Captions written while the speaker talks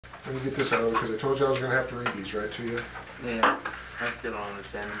let me get this out of because I told you I was going to have to read these, right, to you? Yeah, I still don't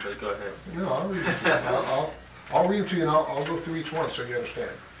understand them, but go ahead. No, I'll read them to you. I'll read them to you, and I'll go through each one so you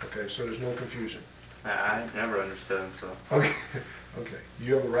understand. Okay, so there's no confusion. I never understood them, so. Okay, okay.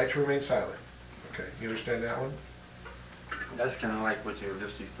 You have the right to remain silent. Okay, you understand that one? That's kind of like what you were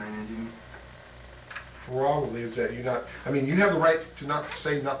just explaining to me. Probably is that you not, I mean, you have the right to not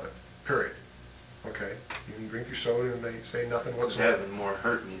say nothing, period. Okay? You can drink your soda and they say nothing whatsoever. That would more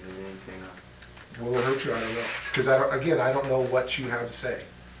hurt me than anything else. Will it hurt you? I don't know. Because, again, I don't know what you have to say.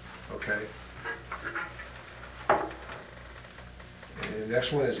 Okay? And the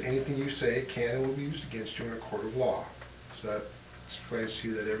next one is anything you say can and will be used against you in a court of law. So that explains to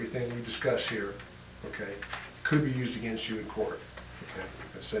you that everything we discuss here, okay, could be used against you in court. Okay?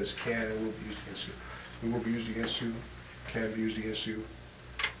 It says can and will be used against you. It will be used against you, can be used against you.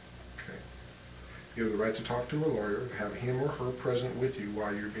 Okay. You have the right to talk to a lawyer, have him or her present with you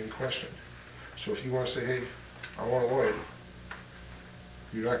while you're being questioned. So if you want to say, hey, I want a lawyer,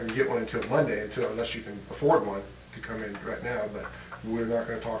 you're not going to get one until Monday, unless you can afford one to come in right now, but we're not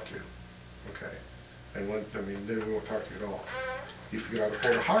going to talk to you. Okay? And then we won't talk to you at all. If you cannot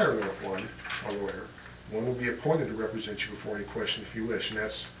afford to hire a lawyer, one will be appointed to represent you before any question if you wish. And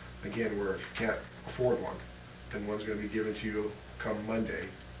that's, again, where if you can't afford one, then one's going to be given to you come Monday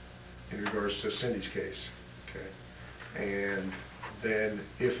in regards to Cindy's case. Okay? And then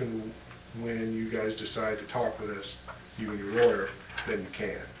if and when you guys decide to talk with us, you and your lawyer, then you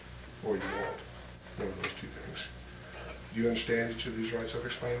can, or you won't. One of those two things. Do you understand each of these rights I've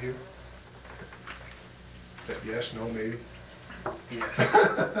explained to you? That yes, no, maybe? Yes.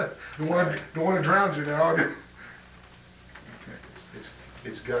 don't want to drown you now. Okay.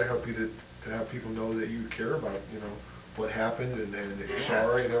 It's got to help you to have people know that you care about, what happened and that you're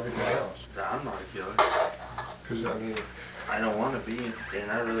sorry and everything else. I'm not a killer. Because, I don't want to be,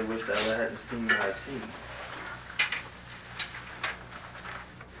 and I really wish that I hadn't seen what I've seen.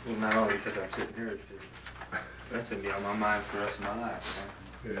 Well, not only because I'm sitting here, it's just, that's going to be on my mind for the rest of my life,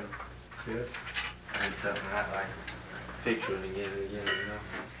 Yeah. Yeah. And something I like picturing again and again,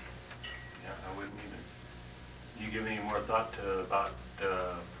 Yeah, I wouldn't either. Do you give any more thought about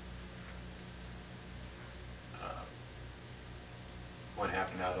what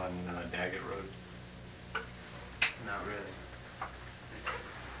happened out on Daggett Road? Not really.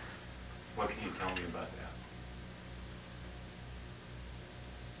 What can you tell me about that?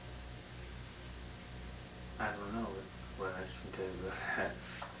 I don't know what I can tell you about that.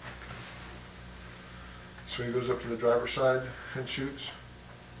 So he goes up to the driver's side and shoots?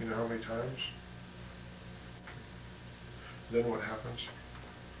 You know how many times? Then what happens?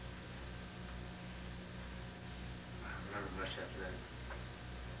 I don't remember much after that.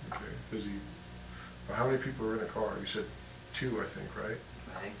 Okay. How many people were in the car? You said 2, I think, right?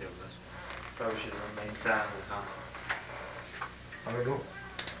 I think there was. Probably should have remained silent, huh? I don't know.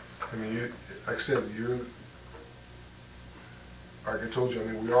 I mean, like I said, like I told you,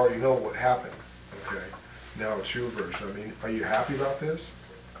 we already know what happened. Okay. Now it's your version. Are you happy about this?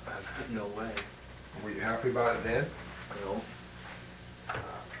 No way. Were you happy about it then? No.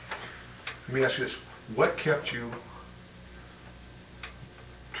 Let me ask you this. What kept you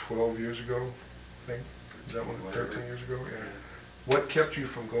 12 years ago, I think? Is that one, 13 years ago? Yeah. What kept you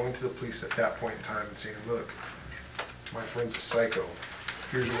from going to the police at that point in time and saying, look, my friend's a psycho.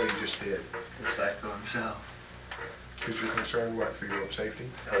 Here's what he just did. The psycho himself. Because you're concerned, what, for your own safety?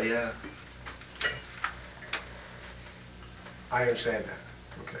 Oh, yeah. I understand that,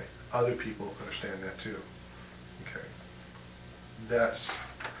 okay? Other people understand that too, okay? That's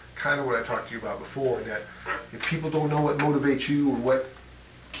kind of what I talked to you about before, that if people don't know what motivates you or what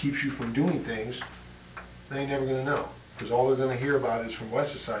keeps you from doing things, they ain't never going to know. Because all they're going to hear about is from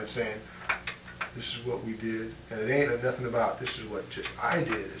Wesley side saying, this is what we did, and it ain't nothing about this is what just I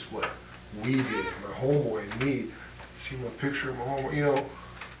did, it's what we did, my homeboy and me. See my picture of my homeboy,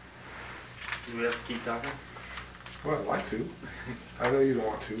 Do we have to keep talking? Well, I'd like to. I know you don't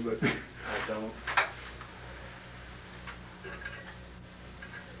want to, but... I don't.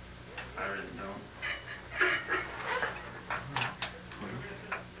 I really don't.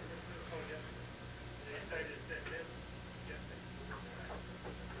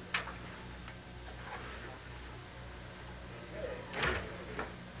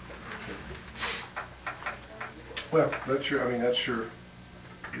 Well, that's your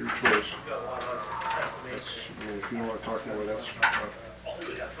choice. If you don't want to talk more, that's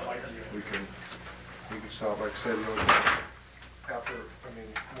we can stop. Like I said,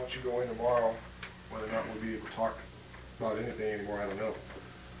 once you go in tomorrow, whether or not we'll be able to talk about anything anymore, I don't know.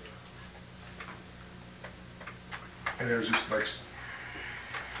 And there's just like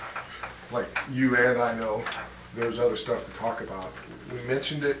like you and I know, there's other stuff to talk about. We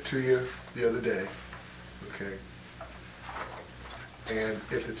mentioned it to you the other day, okay? And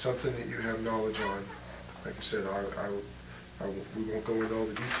if it's something that you have knowledge on, like I said, we won't go into all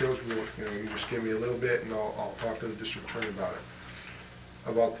the details. We won't, you know, you just give me a little bit, and I'll talk to the district attorney about it,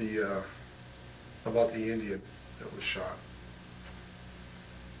 about the Indian that was shot.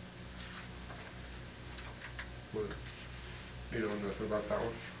 What, you know nothing about that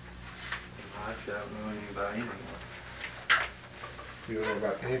one? Actually, I don't know anything about anything. You don't know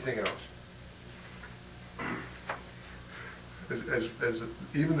about anything else? As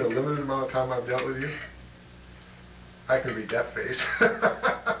even the limited amount of time I've dealt with you, I can read that face.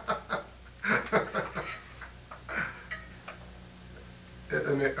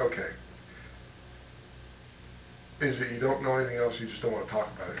 Okay. Is it you don't know anything else, you just don't want to talk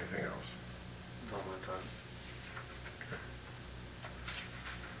about anything else? Don't want to talk.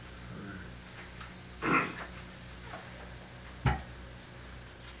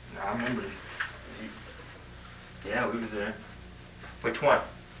 I remember. Yeah, we was there. Which one?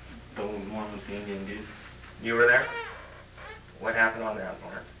 The one with the Indian dude. You were there? What happened on that,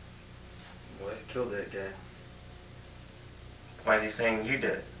 Loren? Wes killed that guy. Why is he saying you did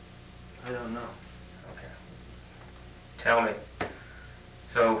it? I don't know. Okay. Tell me.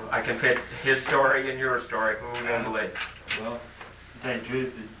 So I can fit his story and your story. Who are we going to believe? Well, to tell you the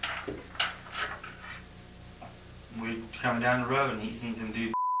truth, we coming down the road and he seen some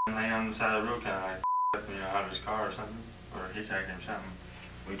dude laying on the side of the road, kind of like, you know, out of his car or something, or hitchhiking or something.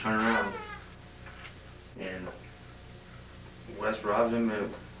 We turn around and Wes robbed him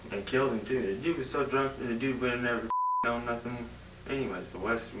and killed him too. The dude was so drunk that the dude would have never known nothing anyways. But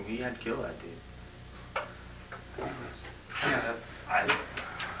Wes, he had to kill that dude. Yeah,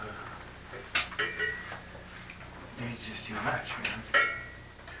 Dude's just too much, man.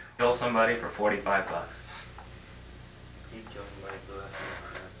 Kill somebody for $45. He killed somebody for less than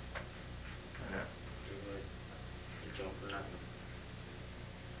that. I know. He killed for nothing.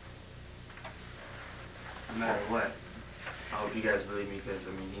 No matter what, I hope you guys believe me, because, I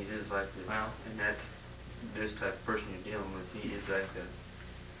mean, he is like this. Well, and that's this type of person you're dealing with. He is like that.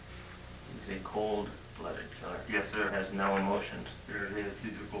 He's a cold-blooded killer. Yes, sir. Has no emotions. There it is.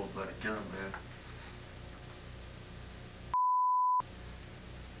 He's a cold-blooded killer, man.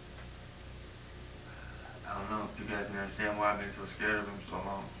 I don't know if you guys can understand why I've been so scared of him so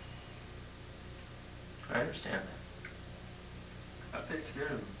long. I understand that. I've been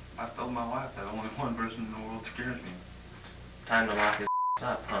scared of him. I told my wife that only one person in the world scares me. Time to lock his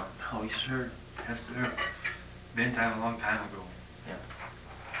up, huh? Oh, yes, sir. Yes, sir. Been time a long time ago. Yeah.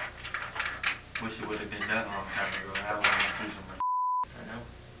 Wish it would have been done a long time ago. I don't want to do something. I know.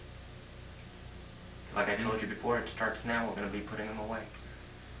 Like I told you before, it starts now. We're going to be putting him away.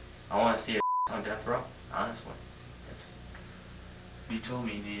 I want to see a on death row, honestly. You told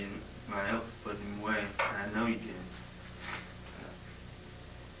me you needed my help putting him away, and I know you did.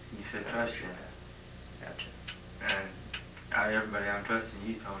 You said trust you. Gotcha. And out of everybody, I'm trusting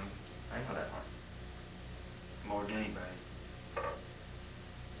you, Tony. I know that one. More than anybody.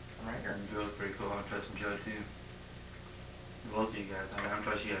 I'm right here. And Joe's pretty cool. I'm trusting Joe, too. Both of you guys. I mean, I'm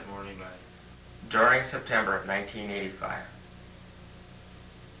trusting you guys more than anybody. During September of 1985,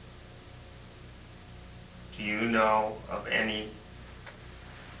 do you know of any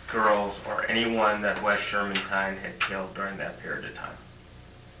girls or anyone that Wes Shermantine had killed during that period of time?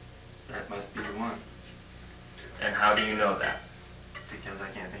 That must be the one. And how do you know that? Because I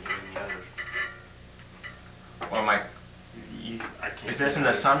can't think of any others. Well, I can't is this an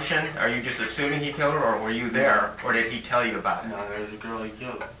think of- assumption? Are you just assuming he killed her, or were you there, or did he tell you about it? No, there's a girl he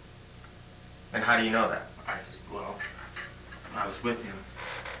killed. And how do you know that? I said, well, I was with him.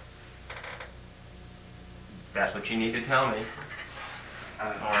 That's what you need to tell me.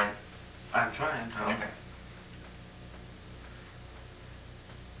 Loren. I'm trying, Tom. Okay.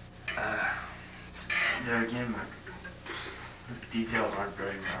 There again, my details aren't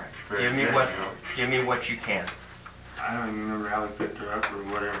very very Give me good, what. you know. Give me what you can. I don't even remember how he picked her up or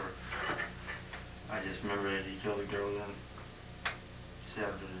whatever. I just remember that he killed a girl and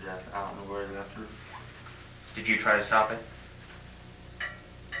stabbed her to death. I don't know where he left her. Did you try to stop it?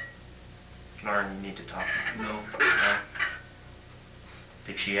 Loren, you need to talk. No. No?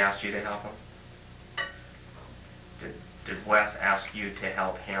 Did she ask you to help him? Did Wes ask you to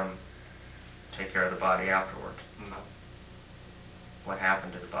help him take care of the body afterwards? No. What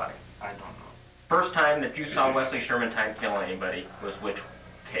happened to the body? I don't know. First time that you saw Wesley Shermantine kill anybody was which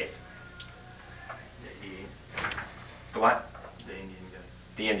case? The what? The Indian guy.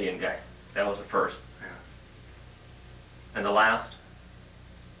 The Indian guy. That was the first. Yeah. And the last?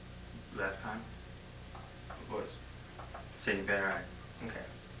 Last Seen you better, right? Okay.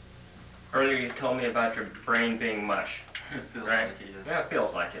 Earlier you told me about your brain being mush. Feels right? like it, yes. Yeah, it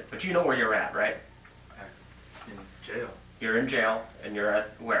feels like it. But you know where you're at, right? In jail. You're in jail, and you're at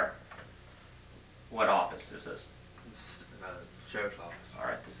where? What office is this? It's sheriff's office. All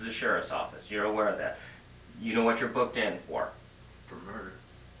right, this is the sheriff's office. You're aware of that. You know what you're booked in for? For murder.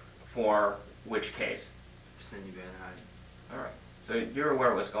 For which case? Seen you better, right? All right. So you're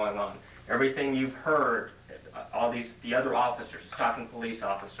aware of what's going on. Everything you've heard, all the other officers, Stockton police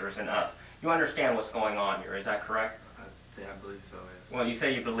officers and us, you understand what's going on here, is that correct? I believe so, yes. Well, you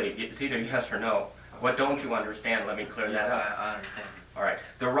say you believe. It's either yes or no. What don't you understand? Let me clear that Yes, up. I understand. All right.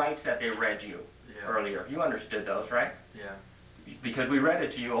 The rights that they read you Yeah. earlier, you understood those, right? Yeah. Because we read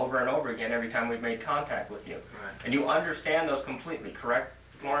it to you over and over again every time we've made contact with you. Right. And you understand those completely, correct,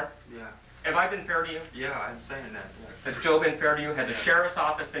 Loren? Yeah. Have I been fair to you? Yeah, I'm saying that. Yeah. Has Joe been fair to you? Has the sheriff's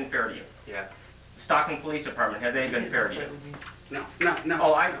office been fair to you? Yeah. Stockton Police Department, have they been fair to you? No.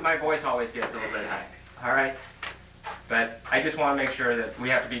 Oh, my voice always gets a little bit high, all right? But I just want to make sure that we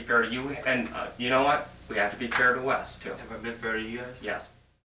have to be fair to you, and you know what? We have to be fair to Wes, too. Have I been fair to you guys? Yes.